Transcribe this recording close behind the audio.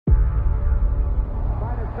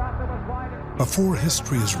Before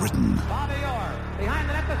history is written,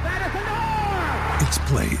 it's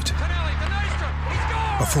played.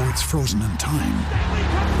 Before it's frozen in time,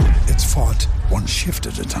 it's fought one shift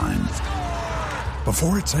at a time.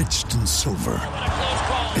 Before it's etched in silver,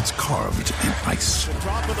 it's carved in ice.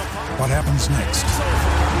 What happens next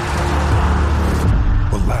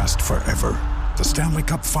will last forever. The Stanley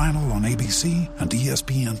Cup Final on ABC and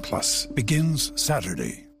ESPN Plus begins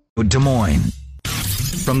Saturday. Des Moines.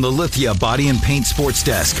 From the Lithia Body and Paint Sports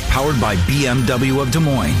Desk, powered by BMW of Des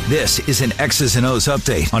Moines, this is an X's and O's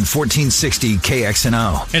update on 1460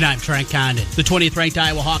 KXNO. And I'm Trent Condon. The 20th ranked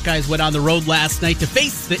Iowa Hawkeyes went on the road last night to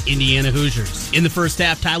face the Indiana Hoosiers. In the first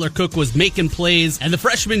half, Tyler Cook was making plays, and the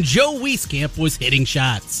freshman Joe Wieskamp was hitting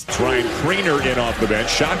shots. Ryan Craner in off the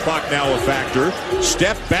bench. Shot clock now a factor.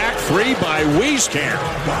 Step back three by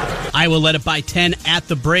Wieskamp. Iowa led it by 10 at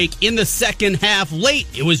the break. In the second half, late,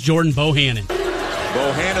 it was Jordan Bohannon.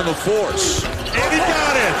 Bohannon the force. And he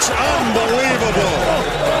got it. Unbelievable.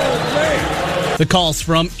 The calls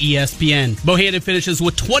from ESPN. Bohannon finishes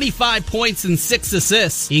with 25 points and 6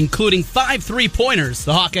 assists, including 5 3-pointers.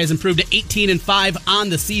 The Hawkeyes improved to 18-5 on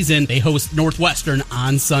the season. They host Northwestern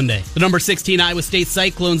on Sunday. The number 16 Iowa State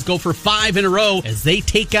Cyclones go for 5 in a row as they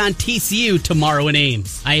take on TCU tomorrow in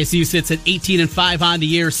Ames. ISU sits at 18-5 on the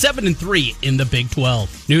year, 7-3 in the Big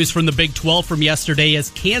 12. News from the Big 12 from yesterday as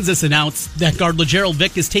Kansas announced that guard LeGerald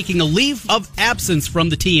Vick is taking a leave of absence from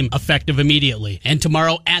the team effective immediately. And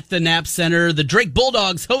tomorrow at the Knapp Center, the Drake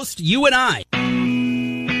Bulldogs host UNI.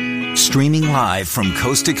 Streaming live from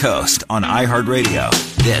coast to coast on iHeartRadio,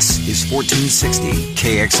 this is 1460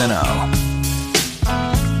 KXNO.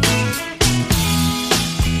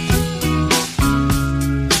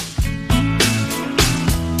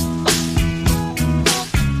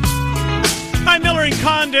 And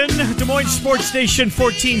Condon, Des Moines Sports Station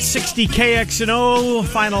 1460 KXNO.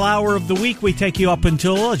 Final hour of the week. We take you up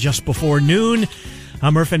until just before noon.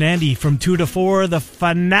 I'm Murph and Andy from 2 to 4. The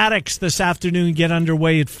Fanatics this afternoon get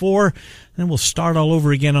underway at 4. Then we'll start all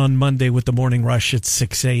over again on Monday with the morning rush at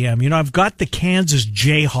 6 a.m. You know, I've got the Kansas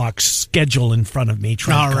Jayhawks schedule in front of me,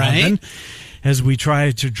 Trent all right. Condon, as we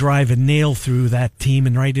try to drive a nail through that team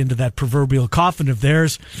and right into that proverbial coffin of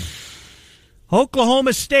theirs.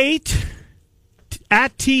 Oklahoma State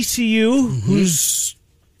at TCU, who's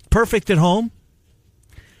perfect at home.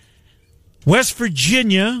 West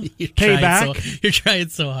Virginia, payback. You're trying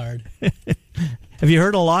so hard. Have you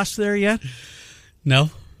heard a loss there yet? No.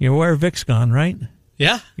 You're aware Vic's gone, right?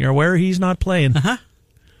 Yeah. You're aware he's not playing. Uh-huh.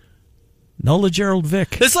 No LeGerald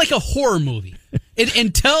Vick. It's like a horror movie.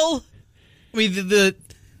 Until the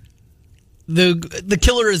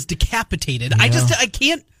killer is decapitated.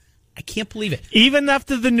 Yeah. I can't believe it. Even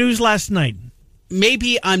after the news last night.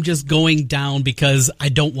 Maybe I'm just going down because I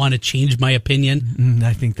don't want to change my opinion.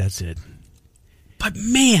 I think that's it. But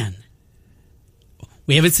man,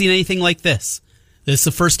 we haven't seen anything like this. This is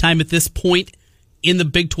the first time at this point in the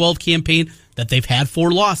Big 12 campaign that they've had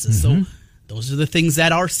 4 losses. So those are the things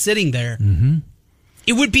that are sitting there. Mm-hmm.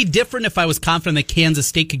 It would be different if I was confident that Kansas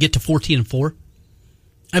State could get to 14-4.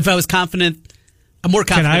 If I was confident, I'm more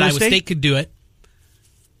confident Iowa State could do it.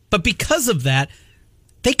 But because of that,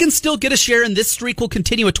 they can still get a share, and this streak will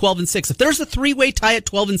continue at 12-6. If there's a 3-way tie at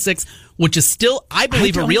 12-6, which is still, I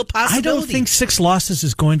believe, a real possibility. I don't think 6 losses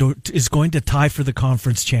is going to tie for the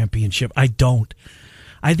conference championship. I don't.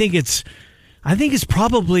 I think it's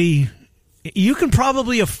probably, you can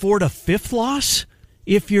probably afford a 5th loss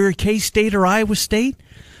if you're K-State or Iowa State.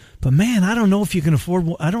 But man, I don't know if you can afford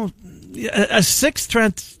a 6th,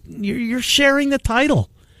 Trent. You're sharing the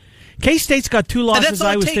title. K-State's got 2 losses,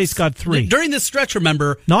 Iowa State's got 3. During this stretch,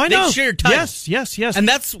 remember, I know. they've shared titles. Yes. And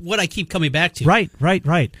that's what I keep coming back to. Right.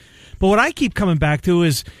 But what I keep coming back to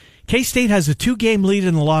is K-State has a 2-game lead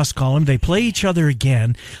in the loss column. They play each other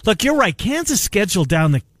again. Look, you're right. Kansas' schedule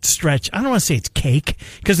down the stretch, I don't want to say it's cake,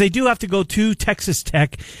 because they do have to go to Texas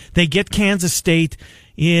Tech. They get Kansas State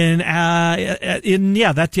in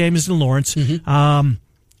that game is in Lawrence. Mm-hmm.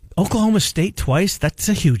 Oklahoma State twice. That's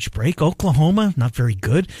a huge break. Oklahoma, not very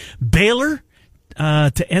good. Baylor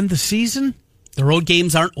to end the season. The road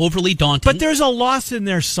games aren't overly daunting. But there's a loss in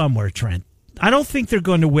there somewhere, Trent. I don't think they're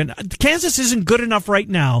going to win. Kansas isn't good enough right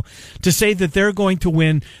now to say that they're going to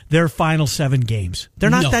win their final 7 games. They're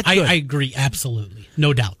not that good. I agree, absolutely.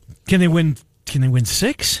 No doubt. Can they win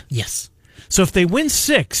 6? Yes. So if they win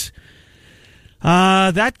 6,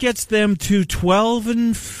 that gets them to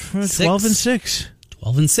 12-6.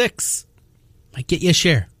 12-6. Might get you a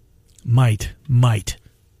share. Might. May.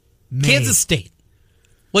 Kansas State.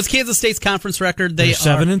 What's Kansas State's conference record? They're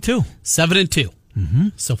 7-2. 7-2. Mm-hmm.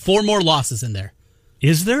 So 4 more losses in there.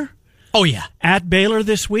 Is there? Oh, yeah. At Baylor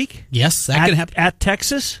this week. Yes, that can happen. At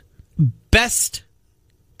Texas. Best,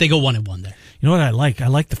 they go 1-1 there. You know what I like? I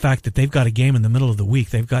like the fact that they've got a game in the middle of the week.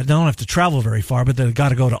 They don't have to travel very far, but they've got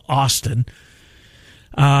to go to Austin.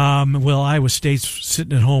 Iowa State's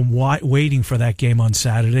sitting at home waiting for that game on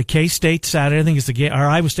Saturday. K-State Saturday, I think it's the game, or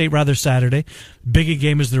Iowa State rather Saturday. Big a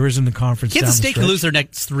game as there is in the conference. Kansas State could lose their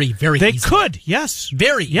next 3 very easily. They could, yes.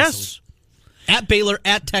 Very easily. Yes. At Baylor,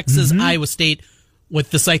 at Texas, Iowa State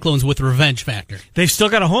with the Cyclones with revenge factor. They've still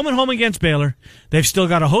got a home and home against Baylor. They've still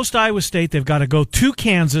got to host Iowa State. They've got to go to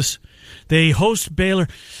Kansas. They host Baylor.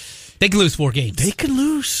 They can lose 4 games. They can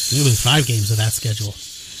lose. They lose 5 games of that schedule.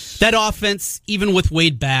 That offense, even with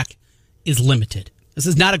Wade back, is limited. This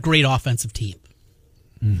is not a great offensive team.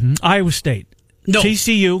 Mm-hmm. Iowa State. No.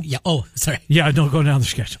 TCU. Yeah. Oh, sorry. Yeah, don't go down the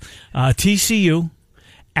schedule. TCU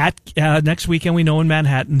at next weekend, we know, in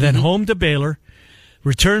Manhattan. Then home to Baylor.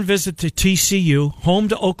 Return visit to TCU. Home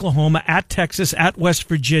to Oklahoma. At Texas. At West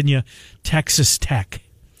Virginia. Texas Tech.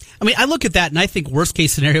 I mean, I look at that and I think worst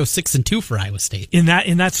case scenario 6-2 for Iowa State. In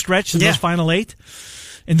that stretch, in those final 8.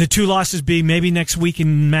 And the 2 losses be maybe next week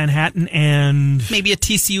in Manhattan and maybe a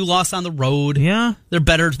TCU loss on the road. Yeah, they're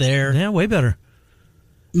better there. Yeah, way better.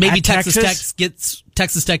 Maybe at Texas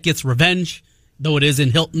Tech gets revenge, though it is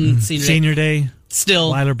in Hilton Senior Day.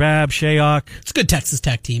 Still, Weiler Babb, Shayok. It's a good Texas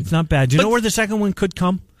Tech team. It's not bad. Do you know where the second one could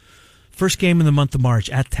come? First game in the month of March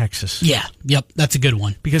at Texas. Yeah, yep, that's a good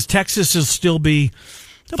one because Texas will still be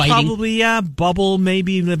fighting. Probably bubble.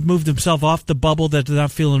 Maybe they've moved themselves off the bubble. That they're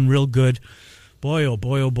not feeling real good. Boy, oh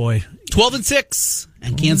boy, oh boy. 12-6,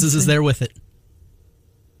 and Kansas is there with it.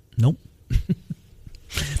 Nope.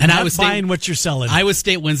 And Iowa State, buying what you're selling. Iowa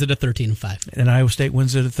State wins it at 13-5. And Iowa State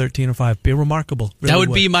wins it at 13-5. Be remarkable. Really that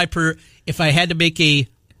would be my if I had to make a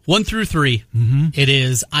 1 through 3, it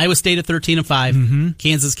is Iowa State at 13-5,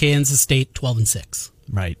 Kansas State 12-6.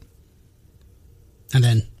 Right. And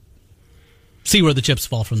then see where the chips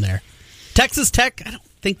fall from there. Texas Tech, I don't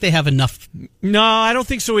think they have enough. No, I don't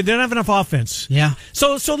think so. They don't have enough offense. Yeah.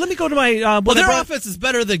 So let me go to my. Their offense is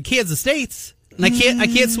better than Kansas State's, and I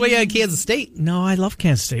can't sway on Kansas State. No, I love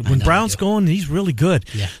Kansas State. When Brown's going, he's really good.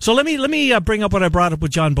 Yeah. So let me bring up what I brought up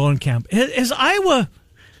with John Bohnenkamp. Has Iowa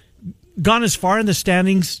gone as far in the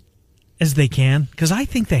standings as they can? Because I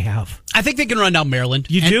think they have. I think they can run down Maryland.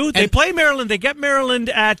 You do? They play Maryland. They get Maryland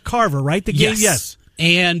at Carver, right? The game, yes.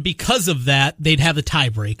 And because of that, they'd have the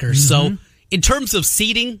tiebreaker. So in terms of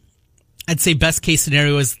seeding, I'd say best case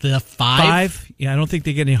scenario is the 5. Yeah, I don't think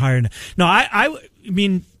they get any higher. No, I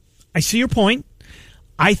mean, I see your point.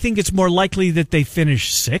 I think it's more likely that they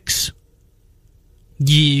finish 6.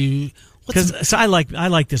 Because I like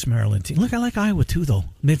this Maryland team. Look, I like Iowa too, though. I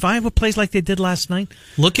mean, if Iowa plays like they did last night,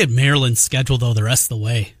 look at Maryland's schedule though. The rest of the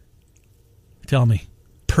way, tell me,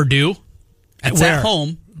 Purdue, it's at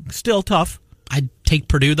home, still tough. I'd take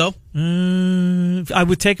Purdue though. I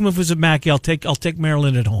would take them if it was at Mackey. I'll take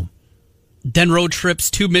Maryland at home. Then road trips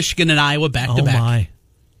to Michigan and Iowa back to back. Oh my!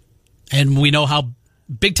 And we know how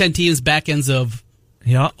Big Ten teams back ends of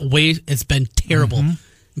away. It's been terrible.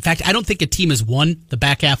 In fact, I don't think a team has won the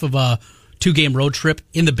back half of a 2-game road trip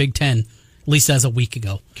in the Big Ten, at least as a week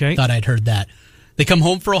ago. Okay. Thought I'd heard that. They come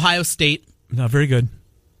home for Ohio State. Not very good.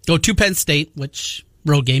 Go to Penn State, which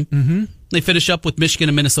road game. Mm-hmm. They finish up with Michigan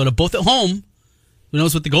and Minnesota, both at home. Who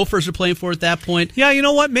knows what the Gophers are playing for at that point? Yeah, you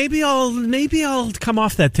know what? Maybe I'll come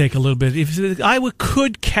off that take a little bit. If Iowa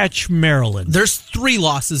could catch Maryland, there's 3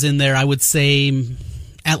 losses in there. I would say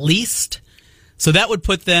at least. So that would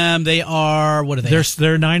put them. They are what are they? They're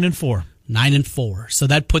 9-4. 9-4. So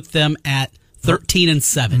that puts them at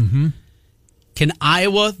 13-7. Mm-hmm. Can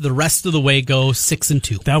Iowa the rest of the way go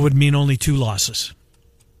 6-2? That would mean only 2 losses.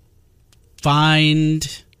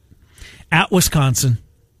 Find at Wisconsin.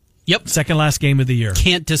 Yep, second last game of the year.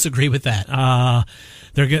 Can't disagree with that. I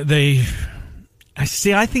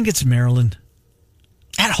think it's Maryland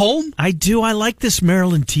at home. I do. I like this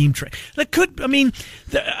Maryland team. Cohen's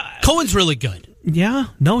really good. Yeah,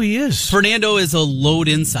 no, he is. Fernando is a load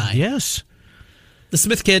inside. Yes, the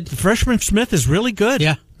Smith kid, the freshman Smith, is really good.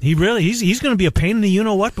 Yeah, he's going to be a pain in the you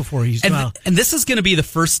know what before he's and this is going to be the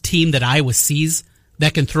first team that Iowa sees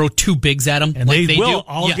that can throw 2 bigs at him, and like they will do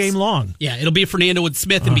all game long. Yeah, it'll be Fernando and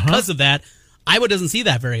Smith, and because of that, Iowa doesn't see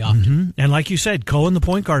that very often. Mm-hmm. And like you said, Cohen, the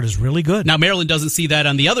point guard, is really good. Now Maryland doesn't see that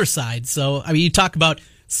on the other side. So I mean, you talk about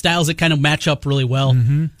styles that kind of match up really well.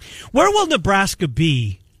 Mm-hmm. Where will Nebraska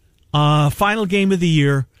be? Final game of the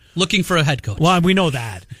year, looking for a head coach. Well, we know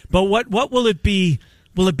that, but what will it be?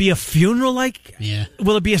 Will it be a funeral? Yeah.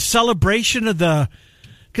 Will it be a celebration of the?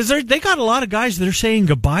 Because they got a lot of guys they're saying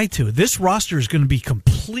goodbye to. This roster is going to be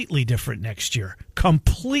completely different next year.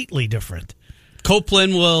 Completely different.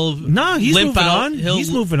 Copeland will he's limp moving out. on.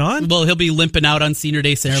 He's moving on. Well, he'll be limping out on senior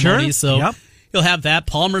day ceremony, Sure. so Yep. he'll have that.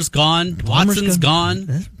 Palmer's gone. Watson's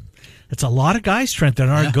gone. It's a lot of guys, Trent, that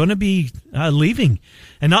are going to be leaving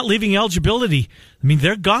and not leaving eligibility. I mean,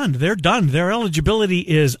 they're gone. They're done. Their eligibility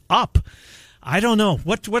is up. I don't know.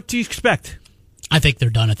 What do you expect? I think they're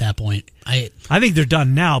done at that point. I think they're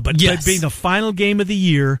done now, but Yes. being the final game of the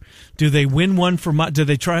year, do they win one do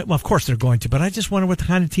they try? Well, of course they're going to, but I just wonder what the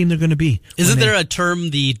kind of team they're going to be. Isn't there a term,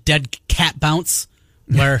 the dead cat bounce?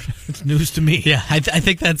 Where It's news to me. Yeah, I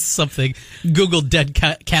think that's something. Google dead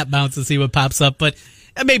cat bounce and see what pops up, but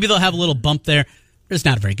maybe they'll have a little bump there. There's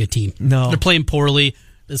not a very good team. No. They're playing poorly.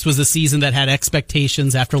 This was a season that had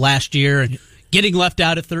expectations after last year, and getting left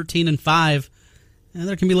out at 13-5. And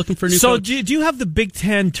they're going to be looking for a new coach. So do you have the Big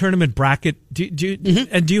Ten tournament bracket?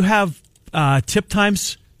 And do you have tip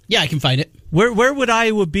times? Yeah, I can find it. Where would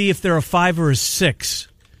Iowa be if they're a 5 or a 6?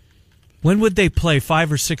 When would they play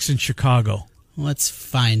 5 or 6 in Chicago? Let's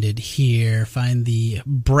find it here. Find the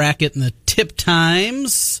bracket and the tip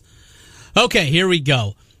times. Okay, here we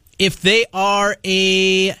go. If they are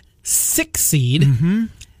a 6 seed,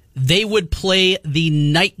 they would play the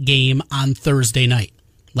night game on Thursday night.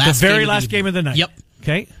 The very last game of the night. Yep.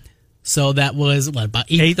 Okay. So that was, about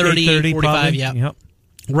 8:30, 45, probably. yeah. Yep.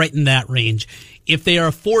 Right in that range. If they are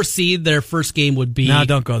a 4 seed, their first game would be... No,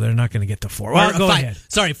 don't go there. They're not going to get to 4. Well, go ahead.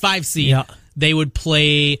 Sorry, 5 seed. Yeah. They would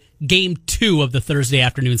play game 2 of the Thursday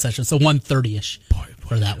afternoon session, so 1:30ish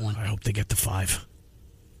for that one. I hope they get to 5.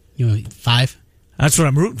 You know, 5? That's what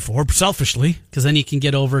I'm rooting for, selfishly. Because then you can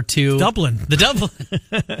get over to... Dublin. The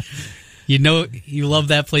Dublin. You love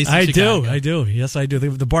that place in Chicago. I do. Yes, I do.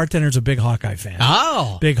 The bartender's a big Hawkeye fan.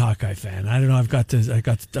 Oh. Big Hawkeye fan. I don't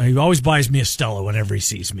know. He always buys me a Stella whenever he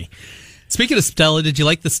sees me. Speaking of Stella, did you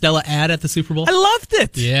like the Stella ad at the Super Bowl? I loved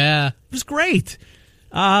it. Yeah. It was great.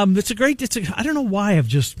 I don't know why I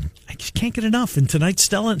just can't get enough. And tonight,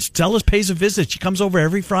 Stella pays a visit. She comes over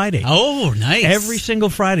every Friday. Oh, nice. Every single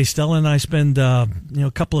Friday, Stella and I spend a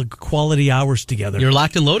couple of quality hours together. You're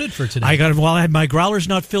locked and loaded for today. My growler's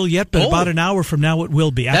not filled yet, but about an hour from now it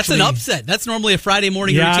will be. Actually, that's an upset. That's normally a Friday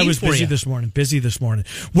morning routine for you. I was busy this morning.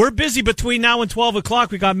 We're busy between now and 12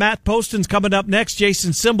 o'clock. We got Matt Postins coming up next,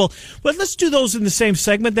 Jason Symbol. But let's do those in the same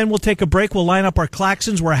segment. Then we'll take a break. We'll line up our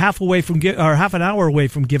Claxons. We're half an hour away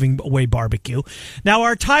from giving away barbecue. Now,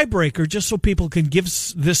 our tiebreaker, just so people can give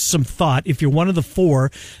this some thought, if you're one of the 4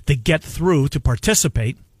 that get through to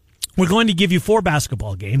participate, we're going to give you 4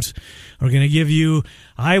 basketball games. We're going to give you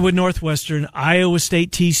Iowa Northwestern, Iowa State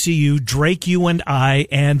TCU, Drake UNI,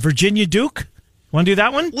 and Virginia Duke. Want to do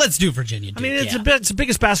that one? Let's do Virginia Duke. I mean, it's the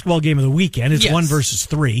biggest basketball game of the weekend. It's 1 versus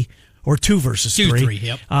 3, or 2 versus 3. 2-3,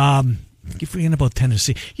 yep. Keep forgetting about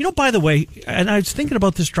Tennessee. By the way, and I was thinking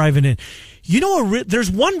about this driving in. There's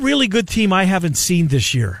one really good team I haven't seen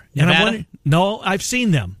this year. Nevada? No, I've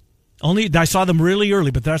seen them. I saw them really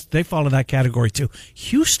early, but they fall in that category too.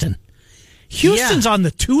 Houston's on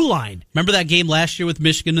the 2 line. Remember that game last year with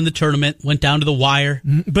Michigan in the tournament? Went down to the wire.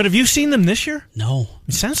 But have you seen them this year? No.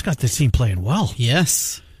 Sam's got this team playing well.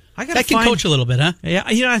 Yes. That can coach a little bit, huh? Yeah,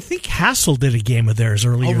 I think Hassel did a game of theirs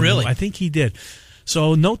earlier. Oh, really? I think he did.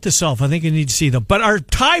 So note to self, I think I need to see them. But our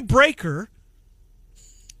tiebreaker...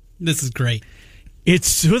 This is great.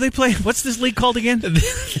 It's who they play. What's this league called again?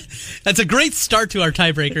 That's a great start to our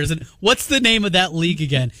tiebreakers. And what's the name of that league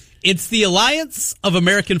again? It's the Alliance of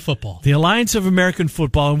American Football. The Alliance of American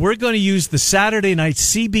Football. And we're going to use the Saturday night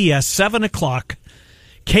CBS, 7 o'clock.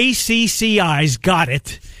 KCCI's got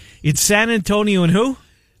it. It's San Antonio and who?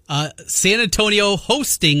 San Antonio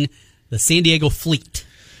hosting the San Diego Fleet.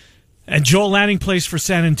 And Joel Lanning plays for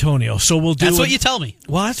San Antonio. So we'll do. That's what you tell me.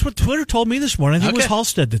 Well, that's what Twitter told me this morning. I think it was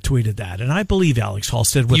Halstead that tweeted that, and I believe Alex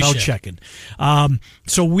Halstead without checking.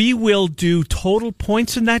 So we will do total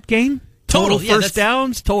points in that game. Total first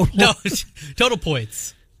downs. Total. No, total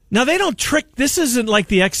points. Now they don't trick. This isn't like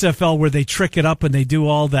the XFL where they trick it up and they do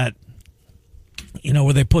all that.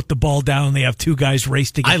 Where they put the ball down and they have 2 guys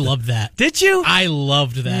race together. I loved that. Did you? I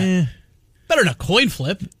loved that. Better than a coin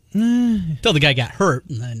flip. Until the guy got hurt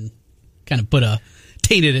and then kind of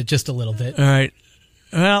tainted it just a little bit. All right.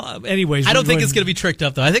 Well, anyways. I don't think it's going to be tricked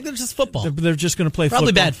up, though. I think they're just football. They're just going to play Probably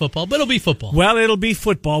football. Bad football, but it'll be football. Well, it'll be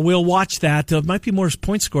football. We'll watch that. There might be more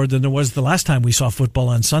points scored than there was the last time we saw football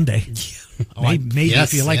on Sunday. Maybe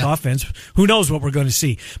if you like offense. Who knows what we're going to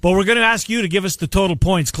see. But we're going to ask you to give us the total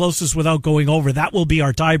points closest without going over. That will be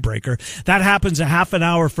our tiebreaker. That happens a half an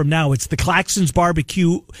hour from now. It's the Claxons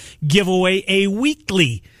Barbecue giveaway, a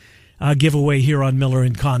weekly giveaway here on Miller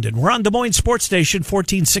and Condon. We're on Des Moines Sports Station,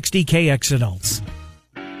 1460 KXNO.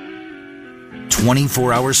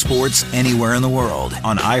 24-hour sports anywhere in the world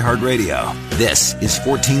on iHeartRadio. This is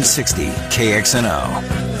 1460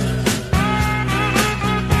 KXNO.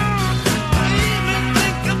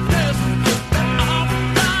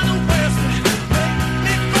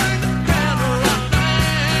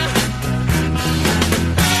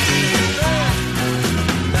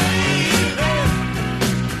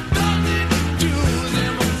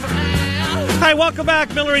 Hi, welcome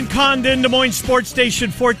back. Miller and Condon, Des Moines Sports Station,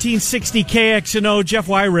 1460 KXNO. Jeff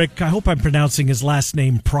Wyrick, I hope I'm pronouncing his last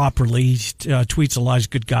name properly. He tweets a lot. He's a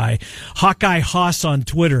good guy. Hawkeye Haas on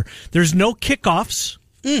Twitter. There's no kickoffs,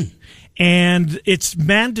 and it's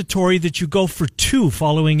mandatory that you go for 2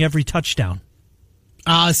 following every touchdown.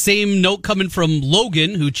 Same note coming from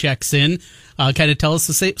Logan, who checks in, kind of tell us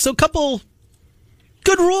the same. So a couple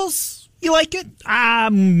good rules. You like it?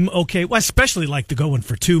 Okay. Well, I especially like the going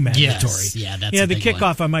for 2 mandatory. Yes. Yeah, that's a the big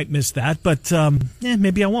kickoff, one. I might miss that, but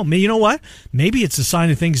maybe I won't. You know what? Maybe it's a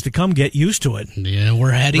sign of things to come. Get used to it. Yeah,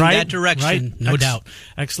 we're heading that direction, right? No doubt.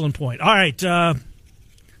 Excellent point. All right. Did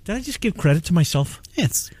I just give credit to myself?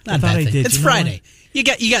 It's not a bad thing. It's Friday. You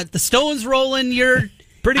got the Stones rolling. You're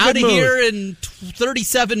pretty out good of mood. Here in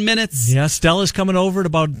 37 minutes. Yeah, Stella's coming over in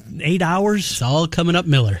about 8 hours. It's all coming up,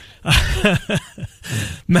 Miller.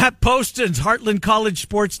 Matt Poston's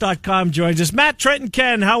HeartlandCollegeSports.com joins us. Matt, Trent, and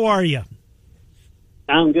Ken, how are you?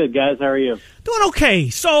 I'm good, guys. How are you? Doing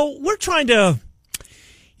okay. So we're trying to,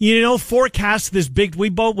 forecast this big.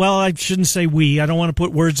 I shouldn't say we. I don't want to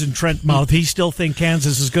put words in Trent's mouth. He still thinks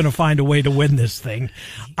Kansas is going to find a way to win this thing.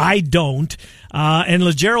 I don't. And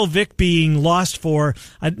LeGerald Vick being lost for,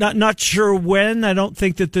 not sure when. I don't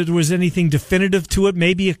think that there was anything definitive to it.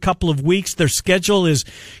 Maybe a couple of weeks. Their schedule is,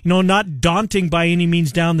 not daunting by any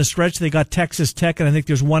means down the stretch. They got Texas Tech, and I think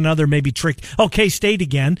there's one other maybe K-State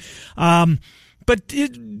again. But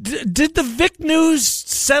did the Vick news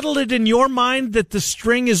settle it in your mind that the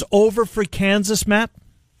string is over for Kansas, Matt?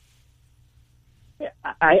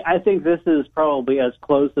 I think this is probably as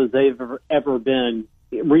close as they've ever been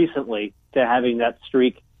recently to having that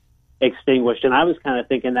streak extinguished. And I was kind of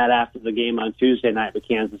thinking that after the game on Tuesday night with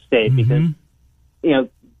Kansas State, because,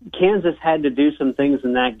 Kansas had to do some things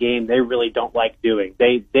in that game they really don't like doing.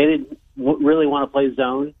 They didn't really want to play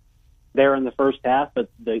zone there in the first half, but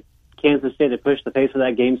the Kansas State had pushed the pace of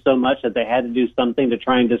that game so much that they had to do something to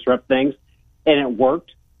try and disrupt things, and it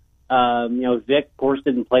worked. Vic, of course,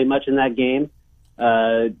 didn't play much in that game.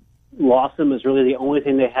 Lawson was really the only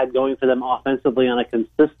thing they had going for them offensively on a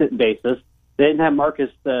consistent basis. They didn't have Marcus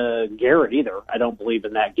Garrett either, I don't believe,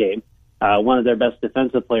 in that game, one of their best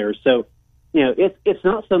defensive players. So, it's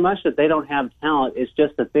not so much that they don't have talent, it's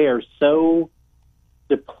just that they are so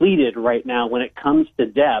depleted right now when it comes to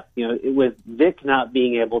depth. With Vic not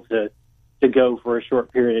being able to go for a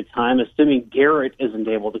short period of time, assuming Garrett isn't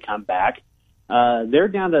able to come back, they're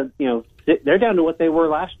down to what they were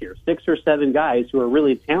last year, 6 or 7 guys who are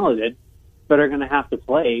really talented, but are going to have to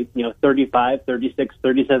play 35, 36,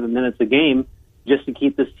 37 minutes a game just to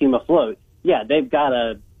keep this team afloat. Yeah, they've got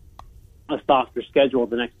a softer schedule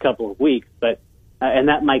the next couple of weeks, but and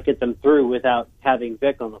that might get them through without having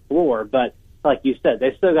Vic on the floor. But like you said,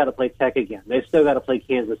 they still got to play Tech again. They've still got to play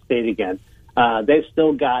Kansas State again. They've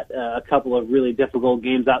still got a couple of really difficult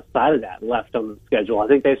games outside of that left on the schedule. I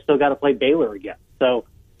think they've still got to play Baylor again. So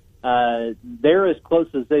they're as close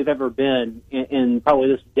as they've ever been in probably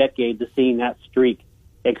this decade to seeing that streak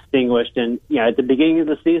extinguished. And, at the beginning of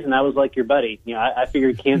the season, I was like your buddy. I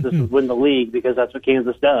figured Kansas would win the league because that's what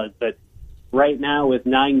Kansas does. But right now, with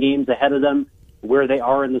 9 games ahead of them, where they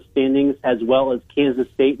are in the standings, as well as Kansas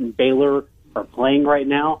State and Baylor are playing right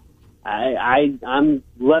now, I'm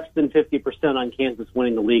less than 50% on Kansas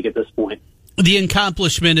winning the league at this point. The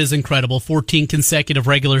accomplishment is incredible. 14 consecutive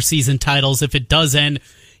regular season titles. If it does end,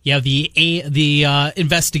 you have the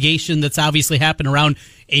investigation that's obviously happened around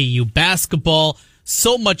AU basketball.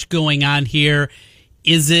 So much going on here.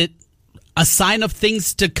 Is it a sign of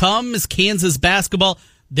things to come? Is Kansas basketball,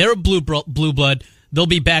 they're blue blood. They'll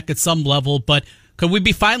be back at some level, but could we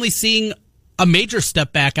be finally seeing a major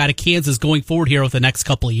step back out of Kansas going forward here over the next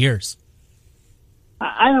couple of years?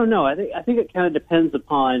 I don't know. I think it kind of depends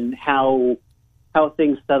upon how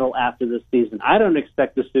things settle after this season. I don't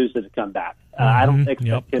expect the Sousa to come back. I don't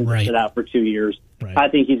expect him to sit out for 2 years. Right. I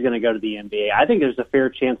think he's going to go to the NBA. I think there's a fair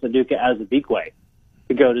chance that Duka Azubikwe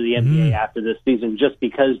to go to the NBA after this season, just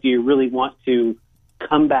because do you really want to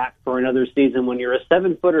come back for another season when you're a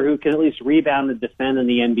 7-footer who can at least rebound and defend in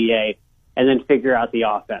the NBA and then figure out the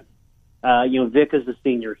offense? Vic is a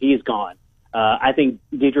senior. He's gone. I think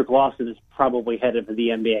Dedrick Lawson is probably headed for the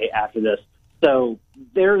NBA after this. So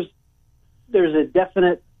there's a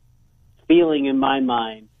definite feeling in my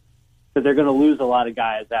mind that they're going to lose a lot of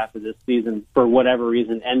guys after this season for whatever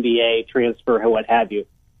reason, NBA, transfer, or what have you.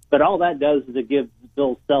 But all that does is it gives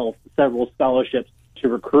Bill Self several scholarships to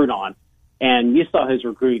recruit on. And you saw his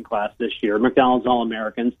recruiting class this year, McDonald's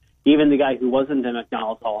All-Americans, even the guy who wasn't a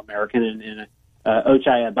McDonald's All-American in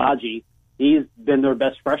Ochai Agbaji, he's been their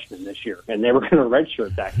best freshman this year, and they were going to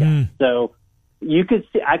redshirt that guy. So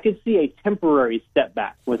I could see a temporary step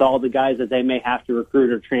back with all the guys that they may have to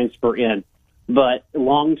recruit or transfer in. But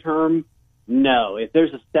long-term, no. If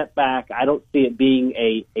there's a step back, I don't see it being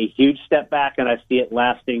a huge step back, and I see it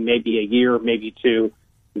lasting maybe a year, maybe two.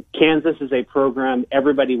 Kansas is a program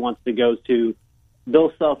everybody wants to go to.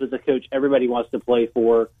 Bill Self is a coach everybody wants to play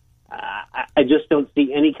for. I just don't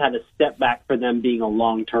see any kind of step back for them being a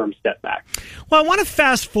long-term step back. Well, I want to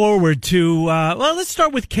fast forward to, let's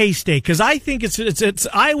start with K-State, because I think it's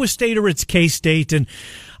Iowa State or it's K-State, and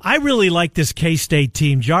I really like this K-State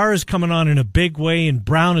team. Jara's coming on in a big way, and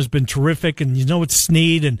Brown has been terrific, and it's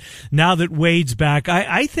Snead, and now that Wade's back,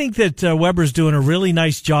 I think that Weber's doing a really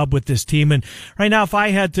nice job with this team, and right now, if I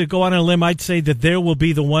had to go on a limb, I'd say that there will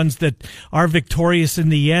be the ones that are victorious in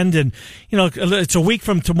the end, and, it's a week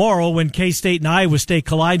from tomorrow when K-State and Iowa State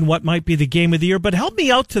collide in what might be the game of the year, but help me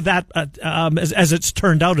out to that as it's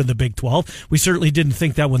turned out in the Big 12. We certainly didn't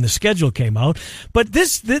think that when the schedule came out, but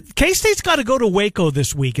K-State's got to go to Waco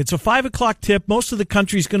this week. It's a 5:00 tip. Most of the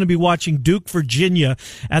country is going to be watching Duke, Virginia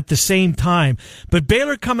at the same time. But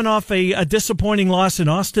Baylor coming off a disappointing loss in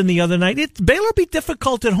Austin the other night. Baylor will be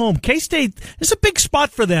difficult at home. K-State is a big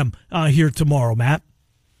spot for them here tomorrow, Matt.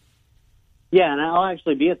 Yeah, and I'll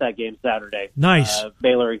actually be at that game Saturday. Nice.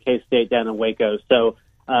 Baylor and K-State down in Waco. So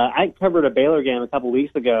I covered a Baylor game a couple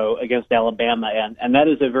weeks ago against Alabama, and that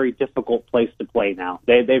is a very difficult place to play now.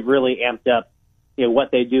 They've really amped up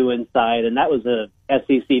what they do inside, and that was a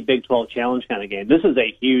SEC Big 12 Challenge kind of game. This is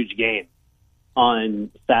a huge game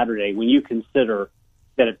on Saturday when you consider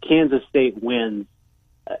that if Kansas State wins,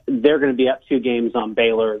 they're going to be up 2 games on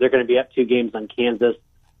Baylor. They're going to be up 2 games on Kansas.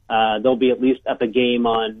 They'll be at least up a game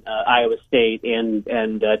on Iowa State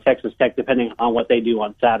and Texas Tech, depending on what they do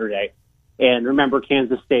on Saturday. And remember,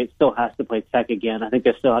 Kansas State still has to play Tech again. I think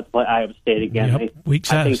they still have to play Iowa State again. Yep.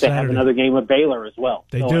 I think they have another game with Baylor as well.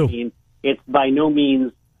 They do. I mean, it's by no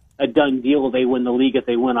means a done deal. They win the league if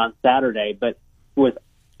they win on Saturday. But with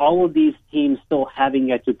all of these teams still having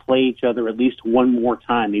yet to play each other at least one more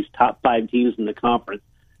time, these top 5 teams in the conference,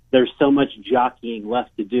 there's so much jockeying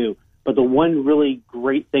left to do. But the one really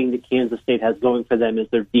great thing that Kansas State has going for them is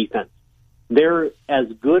their defense. They're as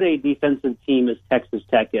good a defensive team as Texas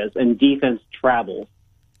Tech is, and defense travels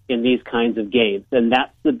in these kinds of games. And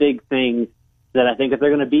that's the big thing that I think if they're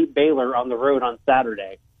going to beat Baylor on the road on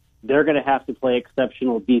Saturday, they're going to have to play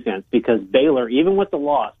exceptional defense, because Baylor, even with the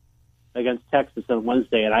loss against Texas on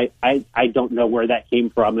Wednesday, and I don't know where that came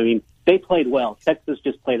from. I mean, they played well. Texas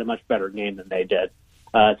just played a much better game than they did.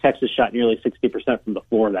 Texas shot nearly 60% from the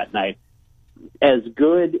floor that night. As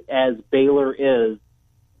good as Baylor is,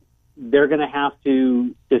 they're going to have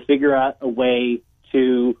to figure out a way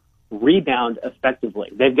to rebound effectively.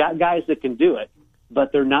 They've got guys that can do it,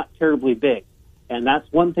 but they're not terribly big. And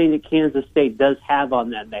that's one thing that Kansas State does have on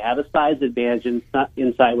them. They have a size advantage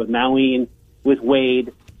inside with Mauine, with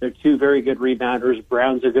Wade. They're 2 very good rebounders.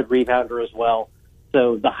 Brown's a good rebounder as well.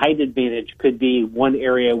 So the height advantage could be one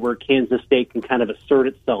area where Kansas State can kind of assert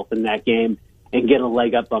itself in that game and get a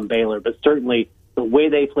leg up on Baylor. But certainly the way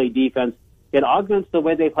they play defense, it augments the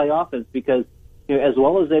way they play offense, because as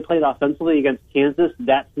well as they played offensively against Kansas,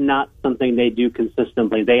 that's not something they do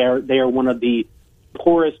consistently. They are one of the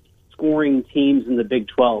poorest scoring teams in the Big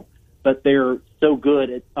 12, but they're so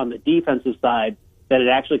good on the defensive side that it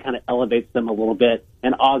actually kind of elevates them a little bit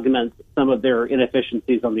and augments some of their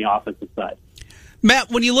inefficiencies on the offensive side. Matt,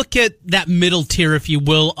 when you look at that middle tier, if you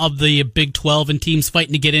will, of the Big 12 and teams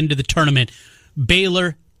fighting to get into the tournament,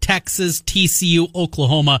 Baylor, Texas, TCU,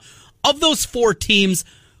 Oklahoma, of those 4 teams,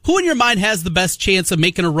 who in your mind has the best chance of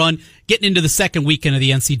making a run, getting into the second weekend of the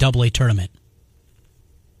NCAA tournament?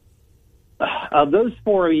 Of those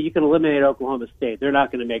 4, you can eliminate Oklahoma State. They're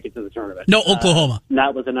not going to make it to the tournament. No, Oklahoma.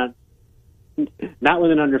 Not with an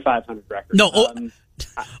under 500 record. No,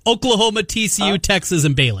 Oklahoma, TCU, Texas,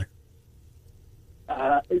 and Baylor.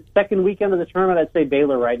 Second weekend of the tournament, I'd say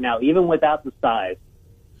Baylor right now, even without the size.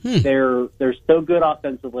 They're so good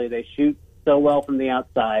offensively. They shoot so well from the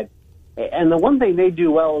outside. And the one thing they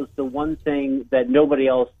do well is the one thing that nobody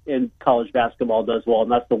else in college basketball does well,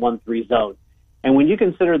 and that's the 1-3 zone. And when you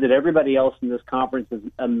consider that everybody else in this conference is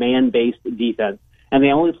a man-based defense, and they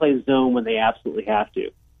only play zone when they absolutely have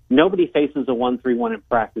to, nobody faces a 1-3-1 in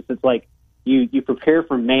practice. It's like you prepare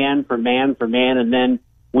for man, and then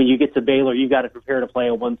when you get to Baylor, you've got to prepare to play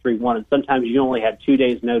a 1-3-1, and sometimes you only have 2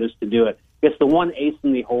 days' notice to do it. It's the one ace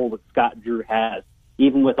in the hole that Scott Drew has,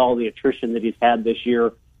 even with all the attrition that he's had this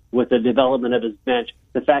year, with the development of his bench.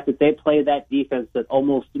 The fact that they play that defense that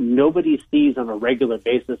almost nobody sees on a regular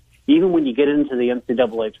basis, even when you get into the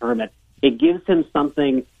NCAA tournament, it gives him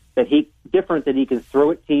something different that he can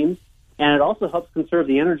throw at teams, and it also helps conserve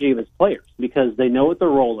the energy of his players because they know what their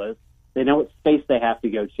role is, they know what space they have to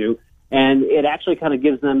go to, and it actually kind of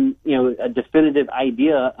gives them, a definitive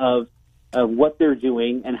idea of what they're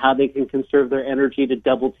doing and how they can conserve their energy to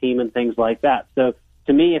double team and things like that. So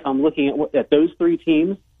to me, if I'm looking at those three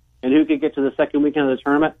teams and who could get to the second weekend of the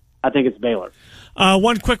tournament, I think it's Baylor.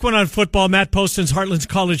 One quick one on football. Matt Poston's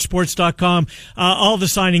HeartlandsCollegeSports.com. All the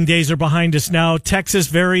signing days are behind us now. Texas,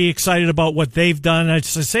 very excited about what they've done.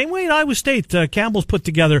 It's the same way in Iowa State. Campbell's put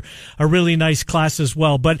together a really nice class as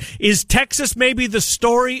well. But is Texas maybe the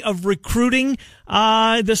story of recruiting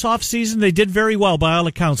this offseason? They did very well by all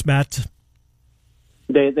accounts, Matt.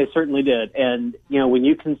 They certainly did. And, when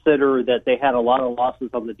you consider that they had a lot of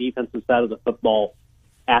losses on the defensive side of the football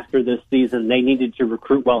after this season, they needed to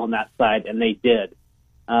recruit well on that side, and they did.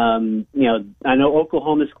 I know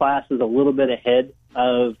Oklahoma's class is a little bit ahead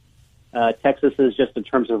of Texas's just in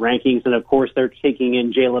terms of rankings, and of course they're taking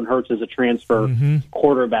in Jalen Hurts as a transfer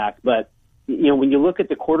quarterback. But, when you look at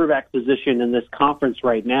the quarterback position in this conference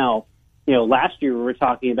right now, last year we were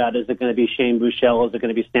talking about, is it going to be Shane Buechele? Is it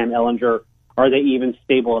going to be Sam Ehlinger? Are they even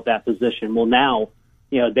stable at that position? Well, now,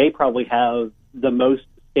 they probably have the most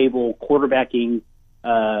stable quarterbacking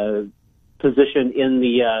position in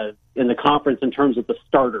the conference in terms of the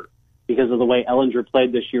starter because of the way Ehlinger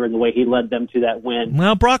played this year and the way he led them to that win.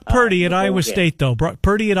 Well, Brock Purdy at Iowa State, though. Brock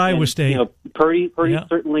Purdy at Iowa State. Purdy's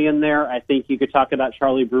certainly in there. I think you could talk about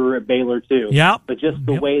Charlie Brewer at Baylor too. Yeah. But just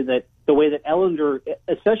the way that Ehlinger,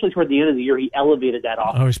 especially toward the end of the year, he elevated that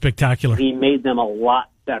offense. Oh, spectacular. He made them a lot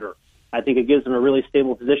better. I think it gives them a really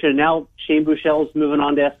stable position. And now Shane Buechele's moving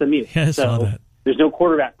on to SMU. Yeah, I saw that. There's no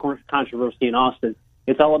quarterback controversy in Austin.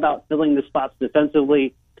 It's all about filling the spots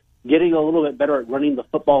defensively, getting a little bit better at running the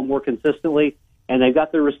football more consistently, and they've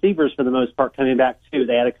got their receivers for the most part coming back too.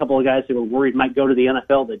 They had a couple of guys who were worried might go to the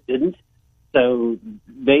NFL that didn't, so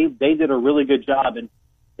they did a really good job. And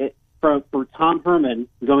for Tom Herman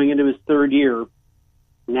going into his third year,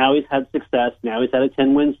 now he's had success. Now he's had a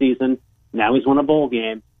 10-win season. Now he's won a bowl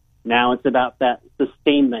game. Now it's about that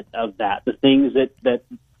sustainment of that, the things that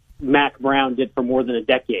Mac Brown did for more than a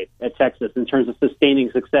decade at Texas in terms of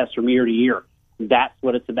sustaining success from year to year. That's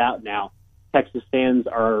what it's about now. Texas fans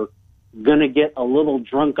are going to get a little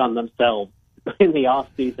drunk on themselves in the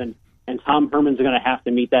offseason, and Tom Herman's going to have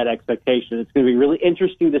to meet that expectation. It's going to be really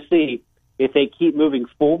interesting to see if they keep moving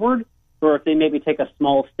forward or if they maybe take a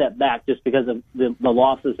small step back just because of the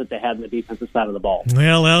losses that they had on the defensive side of the ball.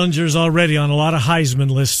 Well, Ehlinger's already on a lot of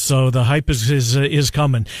Heisman lists, so the hype is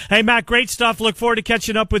coming. Hey, Matt, great stuff. Look forward to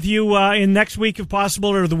catching up with you in next week if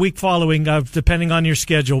possible or the week following, depending on your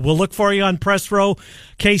schedule. We'll look for you on Press Row,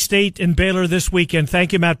 K-State, and Baylor this weekend.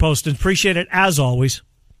 Thank you, Matt Poston. Appreciate it, as always.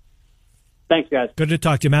 Thanks, guys. Good to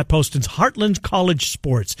talk to you. Matt Poston's Heartland College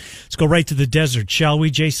Sports. Let's go right to the desert, shall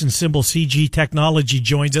we? Jason Simbal, CG Technology,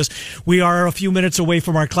 joins us. We are a few minutes away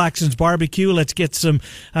from our Claxons barbecue. Let's get some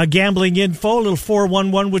gambling info. A little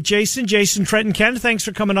 411 with Jason. Jason, Trenton, Ken, thanks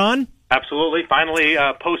for coming on. Absolutely. Finally,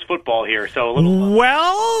 post-football here. So a little.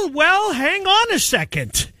 Well, hang on a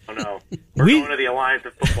second. Oh, no. We're going to the Alliance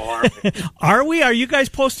of Football, aren't we? Are we? Are you guys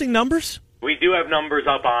posting numbers? We do have numbers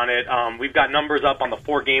up on it. We've got numbers up on the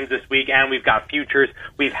 4 games this week, and we've got futures.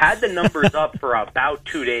 We've had the numbers up for about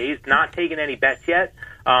 2 days, not taking any bets yet.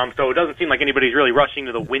 So it doesn't seem like anybody's really rushing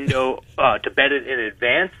to the window to bet it in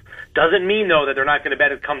advance. Doesn't mean, though, that they're not going to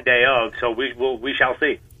bet it come day of, so we shall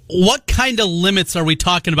see. What kind of limits are we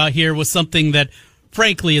talking about here with something that,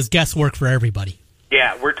 frankly, is guesswork for everybody?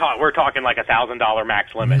 Yeah, we're talking like $1,000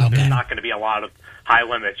 max limit. Okay. There's not going to be a lot of high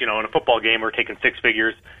limits. In a football game, we're taking 6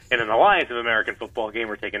 figures. In an Alliance of American Football game,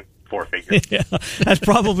 we're taking 4 figures. Yeah, that's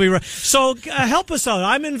probably right. So help us out.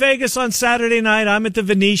 I'm in Vegas on Saturday night. I'm at the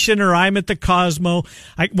Venetian or I'm at the Cosmo.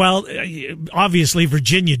 Obviously,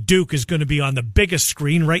 Virginia Duke is going to be on the biggest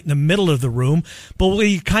screen right in the middle of the room. But will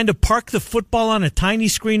you kind of park the football on a tiny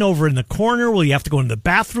screen over in the corner? Will you have to go into the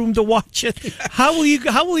bathroom to watch it? How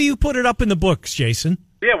will you put it up in the books, Jason?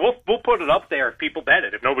 Yeah, we'll put it up there if people bet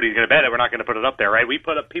it. If nobody's going to bet it, we're not going to put it up there, right? We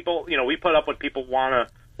put up we put up what people want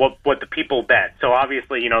to. What the people bet. So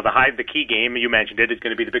obviously, the key game, you mentioned it, is going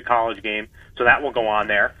to be the big college game. So that will go on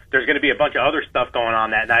there. There's going to be a bunch of other stuff going on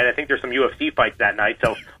that night. I think there's some UFC fights that night.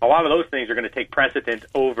 So a lot of those things are going to take precedence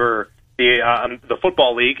over the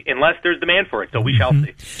football league unless there's demand for it. So we shall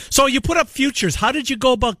see. So you put up futures. How did you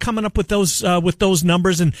go about coming up with those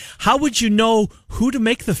numbers, and how would you know who to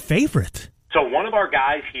make the favorite? So one of our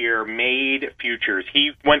guys here made futures.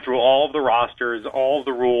 He went through all of the rosters, all of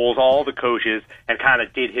the rules, all of the coaches, and kind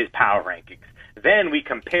of did his power rankings. Then we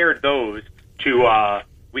compared those to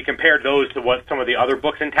what some of the other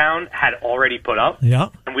books in town had already put up. Yeah.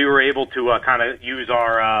 And we were able to kind of use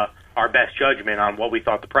our best judgment on what we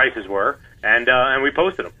thought the prices were, and we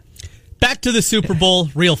posted them. Back to the Super Bowl,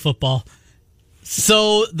 real football.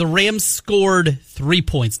 So the Rams scored 3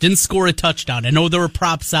 points, didn't score a touchdown. I know there were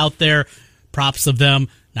props out there, props of them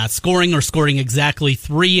not scoring or scoring exactly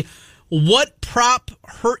 3. What prop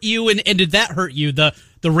hurt you, and did that hurt you? The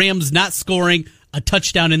Rams not scoring a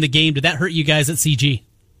touchdown in the game, did that hurt you guys at CG?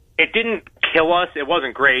 It didn't kill us. It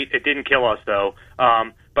wasn't great. It didn't kill us, though.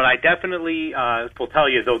 But I definitely will tell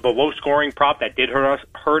you, the low-scoring prop that did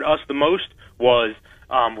hurt us the most was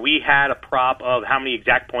we had a prop of how many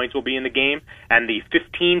exact points will be in the game, and the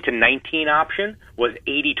 15-19 option was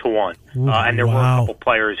 80-1. And there were a couple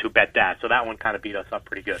players who bet that, so that one kind of beat us up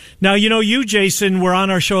pretty good. Now, you, Jason, were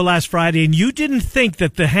on our show last Friday, and you didn't think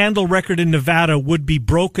that the handle record in Nevada would be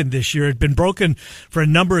broken this year. It had been broken for a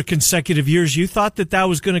number of consecutive years. You thought that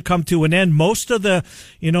was going to come to an end. Most of the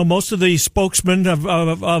spokesmen of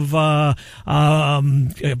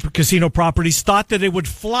casino properties thought that it would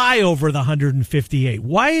fly over the 158.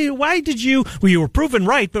 Why did you? Well, you were proven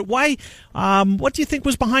right, but why? What do you think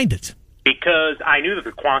was behind it? Because I knew that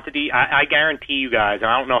the quantity, I guarantee you guys, and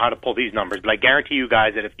I don't know how to pull these numbers, but I guarantee you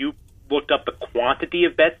guys that if you looked up the quantity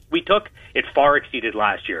of bets we took, it far exceeded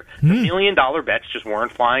last year. The $1 million bets just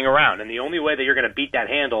weren't flying around, and the only way that you're going to beat that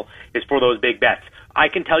handle is for those big bets. I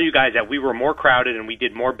can tell you guys that we were more crowded and we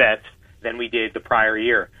did more bets than we did the prior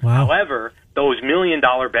year. Wow. However, those $1 million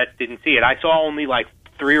bets didn't see it. I saw only like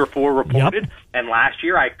 3 or 4 reported, and last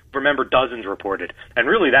year I remember dozens reported. And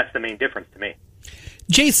really, that's the main difference to me.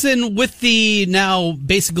 Jason, with the now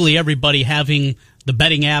basically everybody having the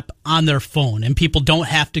betting app on their phone and people don't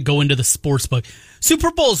have to go into the sports book,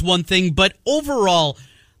 Super Bowl is one thing, but overall,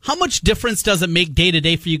 how much difference does it make day to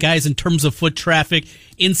day for you guys in terms of foot traffic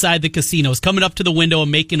inside the casinos, coming up to the window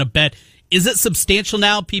and making a bet? Is it substantial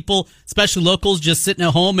now? People, especially locals, just sitting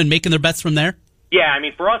at home and making their bets from there? Yeah, I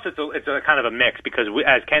mean, for us, it's a kind of a mix because,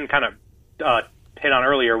 as Ken kind of hit on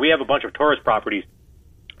earlier, we have a bunch of tourist properties,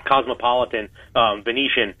 Cosmopolitan,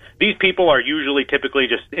 Venetian. These people are typically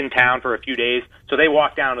just in town for a few days, so they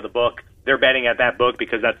walk down to the book. They're betting at that book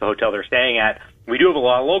because that's the hotel they're staying at. We do have a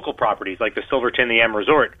lot of local properties like the Silverton, the M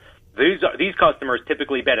Resort. These customers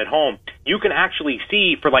typically bet at home. You can actually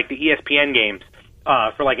see for like the ESPN games,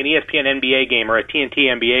 for like an ESPN NBA game or a TNT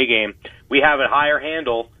NBA game, we have a higher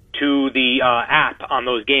handle to the app on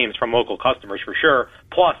those games from local customers for sure.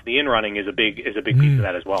 Plus, the in-running is a big piece of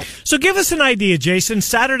that as well. So give us an idea, Jason.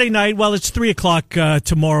 Saturday night, well, it's 3 o'clock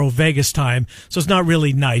tomorrow, Vegas time, so it's not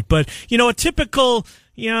really night. But, a typical,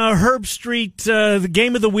 Herb Street, the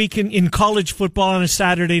game of the week in college football on a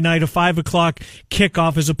Saturday night, a 5 o'clock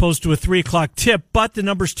kickoff as opposed to a 3 o'clock tip. But the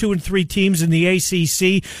numbers 2 and 3 teams in the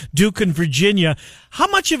ACC, Duke and Virginia. How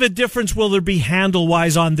much of a difference will there be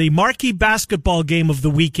handle-wise on the marquee basketball game of the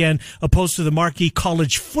weekend opposed to the marquee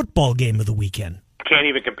college football game of the weekend? Can't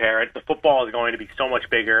even compare it. The football is going to be so much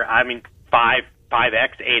bigger. I mean, 5X,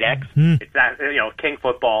 8X. It's that, king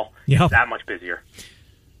football. Yep. It's that much busier.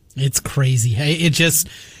 It's crazy.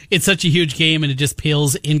 It's such a huge game, and it just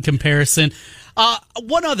pales in comparison.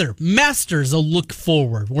 One other, Masters, a look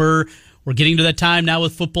forward. We're getting to that time now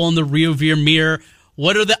with football in the rearview mirror.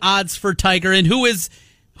 What are the odds for Tiger, and who is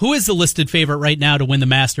the listed favorite right now to win the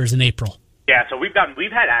Masters in April? Yeah, so we've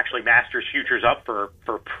had actually Masters futures up for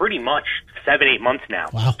pretty much 7-8 months now.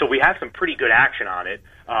 Wow. So we have some pretty good action on it.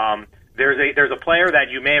 There's a player that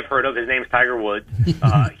you may have heard of. His name's Tiger Woods.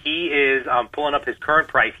 He is pulling up his current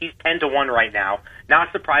price. He's 10-1 right now.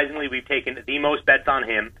 Not surprisingly, we've taken the most bets on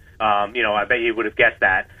him. I bet you would have guessed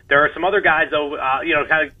that. There are some other guys, though,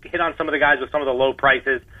 kind of hit on some of the guys with some of the low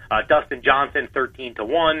prices. Dustin Johnson,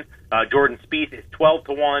 13-1. Jordan Spieth is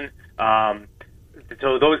 12-1.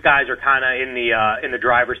 So those guys are kind of in the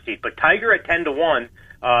driver's seat. But Tiger at 10-1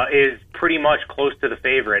 is pretty much close to the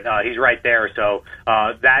favorite. He's right there. So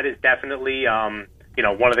that is definitely one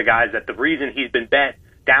of the guys that the reason he's been bet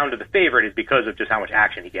down to the favorite is because of just how much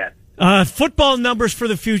action he gets. Football numbers for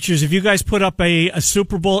the futures. If you guys put up a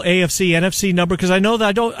Super Bowl AFC, NFC number, because I know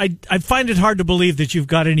that I find it hard to believe that you've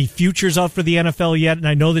got any futures out for the NFL yet, and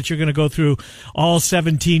I know that you're going to go through all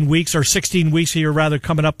 17 weeks or 16 weeks here, rather,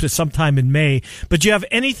 coming up to sometime in May. But do you have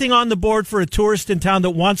anything on the board for a tourist in town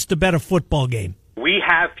that wants to bet a football game? We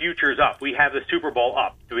have futures up. We have the Super Bowl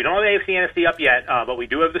up. So we don't have the AFC and NFC up yet, but we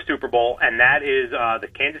do have the Super Bowl, and that is the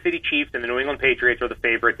Kansas City Chiefs and the New England Patriots are the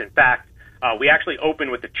favorites. In fact, we actually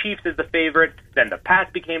opened with the Chiefs as the favorite, then the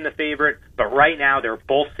Pats became the favorite, but right now they're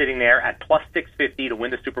both sitting there at plus 650 to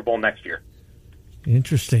win the Super Bowl next year.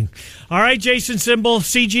 Interesting. All right, Jason Symbol,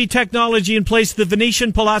 CG Technology in place, the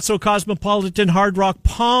Venetian, Palazzo, Cosmopolitan, Hard Rock,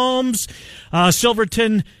 Palms,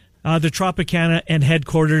 Silverton, the Tropicana, and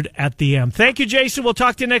headquartered at the M. Thank you, Jason. We'll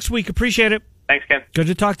talk to you next week. Appreciate it. Thanks, Ken. Good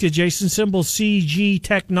to talk to you, Jason Symbol, CG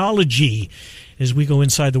Technology, as we go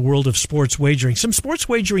inside the world of sports wagering. Some sports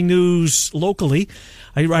wagering news locally.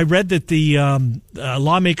 I read that the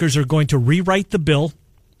lawmakers are going to rewrite the bill.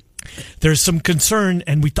 There's some concern,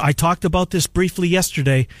 and I talked about this briefly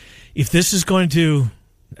yesterday. If this is going to...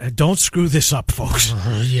 don't screw this up, folks.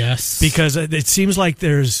 Yes. Because it seems like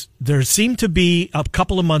there seemed to be, a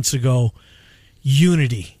couple of months ago,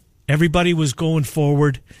 unity. Everybody was going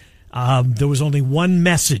forward. There was only one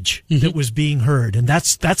message that was being heard, and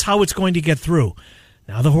that's how it's going to get through.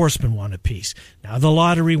 Now the horsemen want a piece. Now the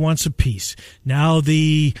lottery wants a piece. Now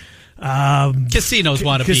the casinos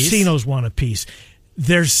want a piece. Casinos want a piece.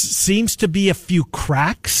 There seems to be a few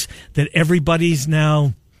cracks that everybody's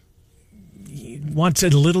now wants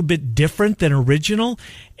it a little bit different than original,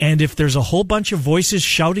 and if there's a whole bunch of voices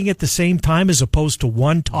shouting at the same time as opposed to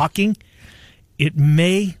one talking, it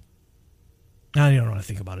may... I don't want to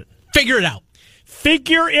think about it. Figure it out.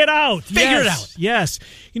 Figure it out. Figure it out. Yes.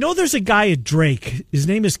 You know, there's a guy at Drake. His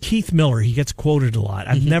name is Keith Miller. He gets quoted a lot.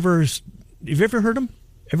 Have you ever heard him?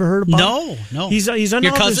 Ever heard about him? No. He's an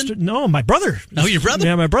Your artist. cousin? No, my brother. Oh, your brother?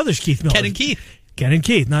 Yeah, my brother's Keith Miller. Ken and Keith. Ken and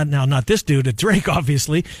Keith. Not this dude at Drake,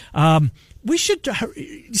 obviously. We should...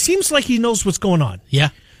 It seems like he knows what's going on.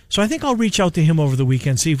 Yeah. So I think I'll reach out to him over the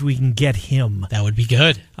weekend, see if we can get him. That would be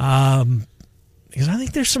good. Because I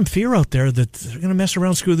think there's some fear out there that they're going to mess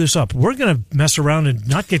around, screw this up. We're going to mess around and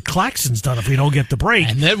not get klaxons done if we don't get the break.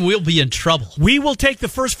 And then we'll be in trouble. We will take the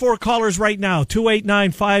first four callers right now.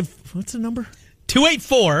 2895. What's the number?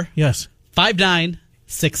 284. Yes.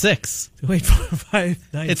 5966.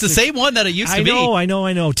 284-5966. It's the same one that it used to be. I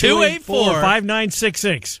know.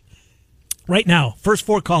 284-5966. Right now, first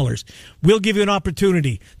four callers, we'll give you an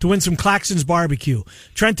opportunity to win some Claxons barbecue.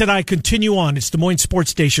 Trent and I continue on. It's Des Moines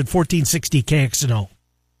Sports Station, 1460 KXNO.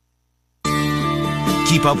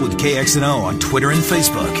 Keep up with KXNO on Twitter and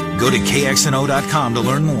Facebook. Go to KXNO.com to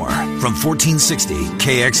learn more. From 1460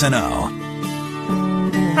 KXNO.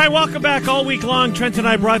 All right, welcome back all week long. Trent and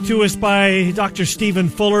I brought to us by Dr. Stephen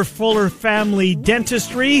Fuller, Fuller Family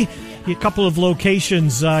Dentistry. A couple of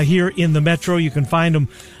locations here in the Metro. You can find them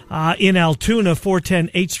in Altoona, 410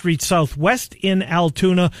 8th Street Southwest in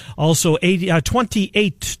Altoona. Also,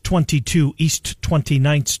 2822 East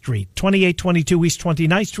 29th Street. 2822 East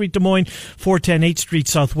 29th Street, Des Moines, 410 8th Street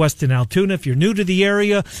Southwest in Altoona. If you're new to the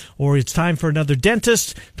area or it's time for another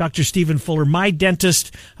dentist, Dr. Stephen Fuller, My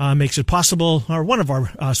Dentist, makes it possible, or one of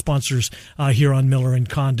our sponsors here on Miller and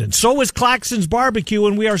Condon. So is Claxons Barbecue,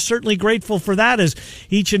 and we are certainly grateful for that, as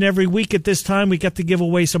each and every week at this time we get to give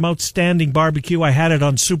away some outstanding barbecue. I had it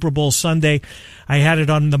on Super Bowl Sunday. I had it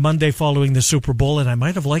on the Monday following the Super Bowl, and I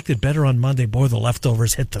might have liked it better on Monday. Boy, the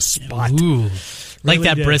leftovers hit the spot. Ooh. Like Really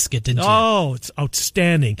that did. brisket, didn't you? Oh, it's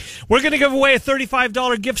outstanding. We're going to give away a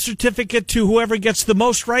 $35 gift certificate to whoever gets the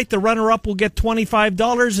most right. The runner-up will get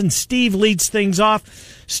 $25, and Steve leads things off.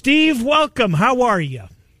 Steve, welcome. How are you?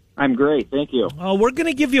 I'm great. Thank you. We're going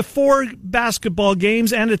to give you 4 basketball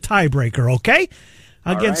games and a tiebreaker, okay?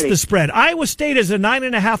 Against Alrighty. the spread. Iowa State is a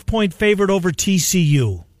 9.5-point favorite over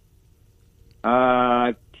TCU.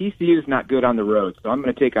 TCU is not good on the road, so I'm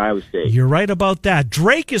going to take Iowa State. You're right about that.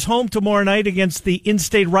 Drake is home tomorrow night against the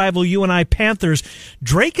in-state rival UNI Panthers.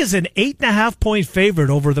 Drake is an 8.5-point favorite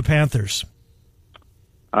over the Panthers.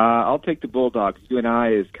 I'll take the Bulldogs.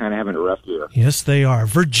 UNI is kind of having a rough year. Yes, they are.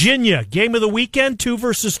 Virginia, game of the weekend, 2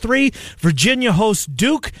 versus 3. Virginia hosts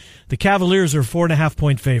Duke. The Cavaliers are a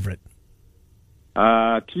 4.5-point favorite.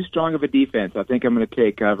 Too strong of a defense. I think I'm going to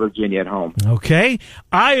take Virginia at home. Okay.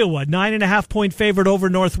 Iowa, 9.5-point favorite over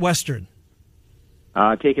Northwestern.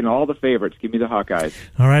 Taking all the favorites. Give me the Hawkeyes.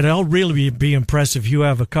 All right, I'll really be impressed if you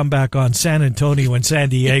have a comeback on San Antonio and San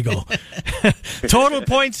Diego. Total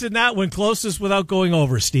points in that one, closest without going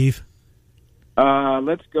over, Steve.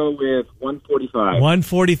 Let's go with 145.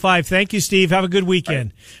 145. Thank you, Steve. Have a good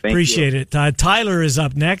weekend. Thank Appreciate you. it. Tyler is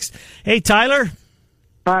up next. Hey, Tyler.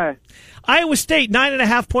 Hi. Iowa State,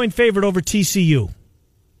 9.5-point favorite over TCU.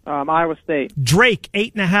 Iowa State. Drake,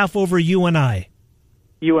 8.5 over UNI.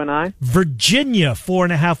 UNI. Virginia,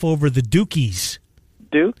 4.5 over the Dukies.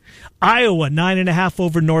 Duke. Iowa, 9.5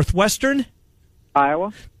 over Northwestern.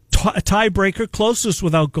 Iowa. tiebreaker, closest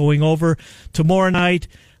without going over. Tomorrow night,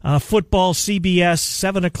 football, CBS,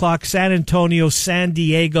 7 o'clock, San Antonio, San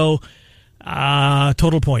Diego.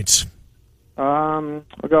 Total points. I'll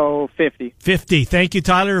go 50. 50. Thank you,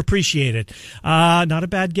 Tyler. Appreciate it. Not a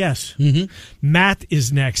bad guess. Mm-hmm. Matt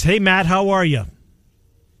is next. Hey, Matt, how are you?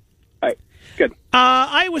 Hi. Good.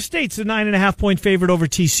 Iowa State's a 9.5-point favorite over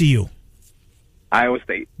TCU. Iowa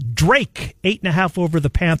State. Drake, 8.5 over the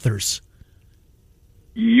Panthers.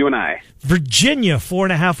 UNI. Virginia,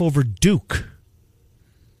 4.5 over Duke.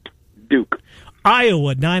 Duke.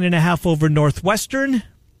 Iowa, 9.5 over Northwestern.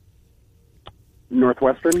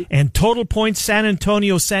 Northwestern. And total points, San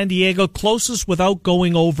Antonio, San Diego, closest without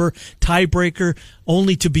going over. Tiebreaker,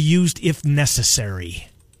 only to be used if necessary.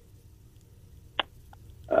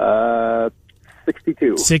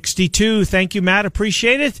 62. 62. Thank you, Matt.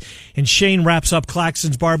 Appreciate it. And Shane wraps up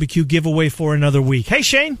Claxton's barbecue giveaway for another week. Hey,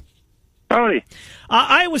 Shane. Howdy.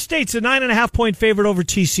 Iowa State's a 9.5-point favorite over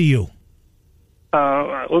TCU.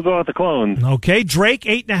 We'll go with the Clones. Okay. Drake,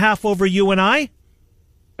 8.5 over UNI.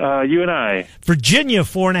 UNI. Virginia,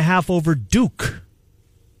 4.5 over Duke.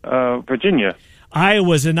 Virginia.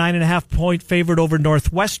 Iowa's a 9.5-point favorite over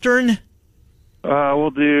Northwestern. We'll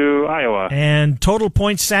do Iowa. And total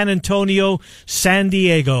points, San Antonio, San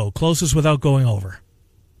Diego. Closest without going over.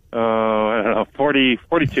 I don't know,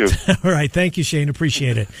 42. All right. Thank you, Shane.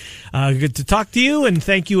 Appreciate it. Good to talk to you. And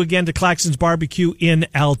thank you again to Claxton's Barbecue in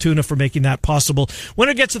Altoona for making that possible.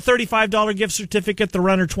 Winner gets a $35 gift certificate. The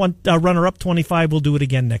runner-up, 25. We'll do it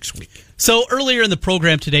again next week. So earlier in the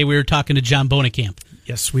program today, we were talking to John Bonekamp.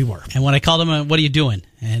 Yes, we were. And when I called him, what are you doing?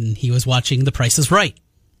 And he was watching The Price is Right.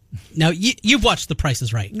 Now, you've watched The Price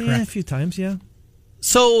is Right, correct? Yeah, a few times, yeah.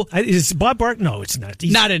 So is Bob Bark? No, it's not.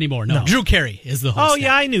 Not anymore, no. Drew Carey is the host. Oh,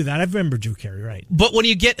 yeah, I knew that. I remember Drew Carey, right. But when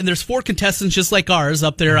you get, and there's 4 contestants just like ours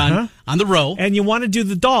up there on the row. And you want to do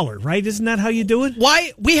the dollar, right? Isn't that how you do it?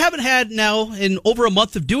 Why? We haven't had now, in over a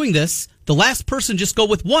month of doing this, the last person just go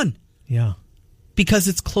with one. Yeah. Because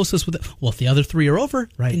it's closest with it. Well, if the other 3 are over,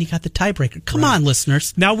 then you got the tiebreaker. Come on,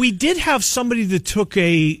 listeners. Now, we did have somebody that took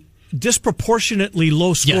a disproportionately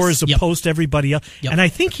low score as opposed to everybody else. And I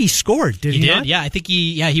think he scored, did he not? Yeah, I think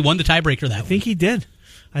he won the tiebreaker that I think he did.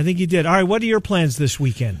 All right, what are your plans this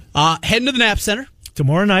weekend? Heading to the Knapp Center.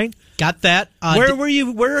 Tomorrow night. Got that.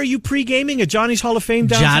 Where are you pre-gaming? At Johnny's Hall of Fame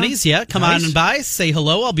downtown? Johnny's, yeah. Come on and by. Say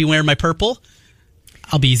hello. I'll be wearing my purple.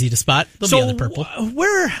 I'll be easy to spot. There'll be other purple.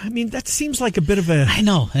 That seems like a bit of a... I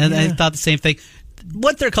know. And I thought the same thing.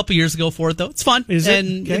 Went there a couple years ago for it, though. It's fun. Is it?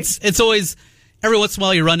 And it's always... Every once in a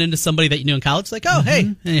while, you run into somebody that you knew in college, like, oh,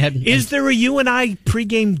 hey. And is there a UNI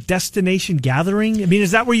pregame destination gathering? I mean,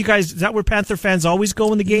 is that where Panther fans always go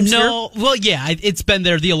when the game's here? No. Well, yeah, it's been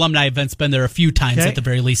there. The alumni event's been there a few times at the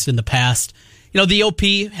very least in the past. You know, the OP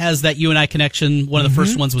has that UNI connection. One of the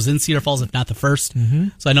first ones was in Cedar Falls, if not the first.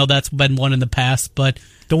 So I know that's been one in the past. But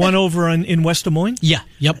the one over in West Des Moines? Yeah,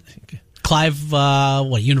 yep. Clive,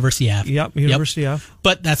 University Ave. Yep, University Ave.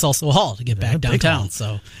 But that's also a haul to get back downtown,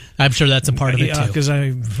 so I'm sure that's a part of it,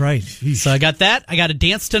 too. Right. So I got that. I got a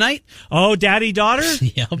dance tonight. Oh, daddy-daughter?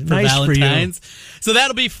 Yeah, for nice Valentine's. For you. So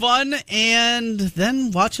that'll be fun, and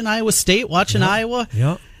then watching Iowa State, watching Iowa,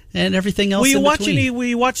 and everything else in between. Will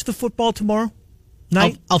you watch the football tomorrow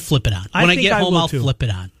night? I'll flip it on. When I get home, I'll flip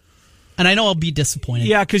it on. And I know I'll be disappointed.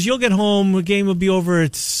 Yeah, because you'll get home. The game will be over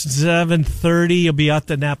at 7:30. You'll be at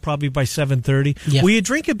the Knapp probably by 7:30. Yeah. Will you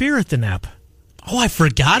drink a beer at the Knapp? Oh, I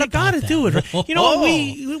forgot about that. You got to do it. Right? You know,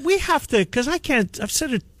 we have to, because I can't. I've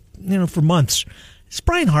said it, for months. This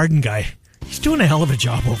Brian Harden guy, he's doing a hell of a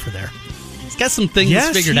job over there. He's got some things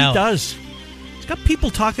figured out. Yes, he does. He's got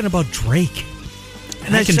people talking about Drake.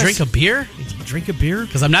 And I can drink a beer? Drink a beer?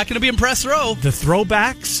 Because I'm not going to be in press row. The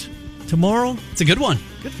throwbacks tomorrow. It's a good one.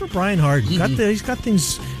 Good for Brian Harden. He's got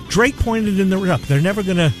things. Drake pointed in the up. They're never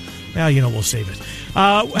going to. We'll save it.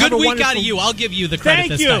 Good week out of you. I'll give you the credit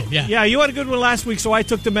this time. Yeah, you had a good one last week, so I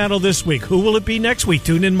took the mantle this week. Who will it be next week?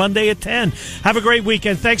 Tune in Monday at 10. Have a great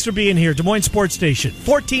weekend. Thanks for being here. Des Moines Sports Station,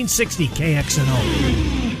 1460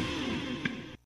 KXNO.